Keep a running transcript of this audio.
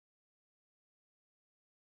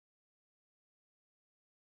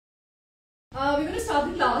We're going to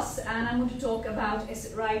start the class and I'm going to talk about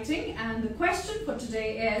essay writing, and the question for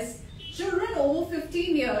today is: children over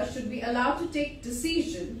 15 years should be allowed to take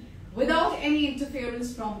decision without any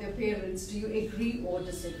interference from their parents. Do you agree or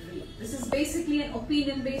disagree? This is basically an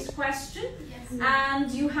opinion-based question. Yes.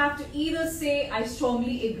 And you have to either say I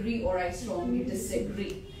strongly agree or I strongly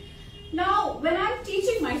disagree. Now, when I'm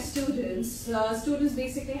teaching my students, students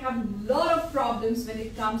basically have a lot of problems when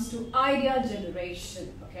it comes to idea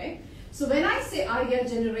generation, okay? So when I say idea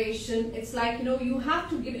generation, it's like, you have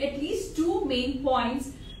to give at least two main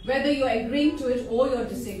points, whether you're agreeing to it or you're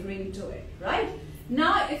disagreeing to it, right?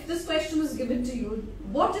 Now, if this question was given to you,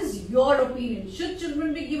 what is your opinion? Should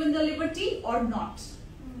children be given the liberty or not?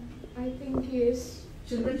 I think yes.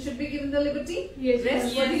 Children should be given the liberty? Yes. Rest,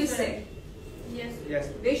 Yes, what do you sir. say? Yes. Yes.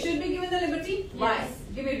 They should be given the liberty? Why? Yes.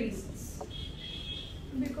 Give me reasons.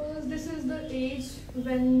 Because this is the age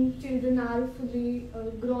when children are fully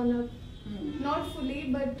grown up. Not fully,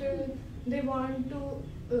 but they want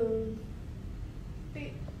to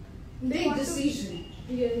take decision.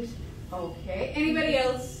 Yes. Okay. Anybody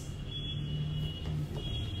else?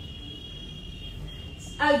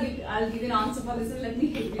 I'll give you an answer for this and let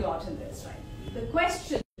me help you out in this, right? The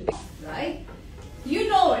question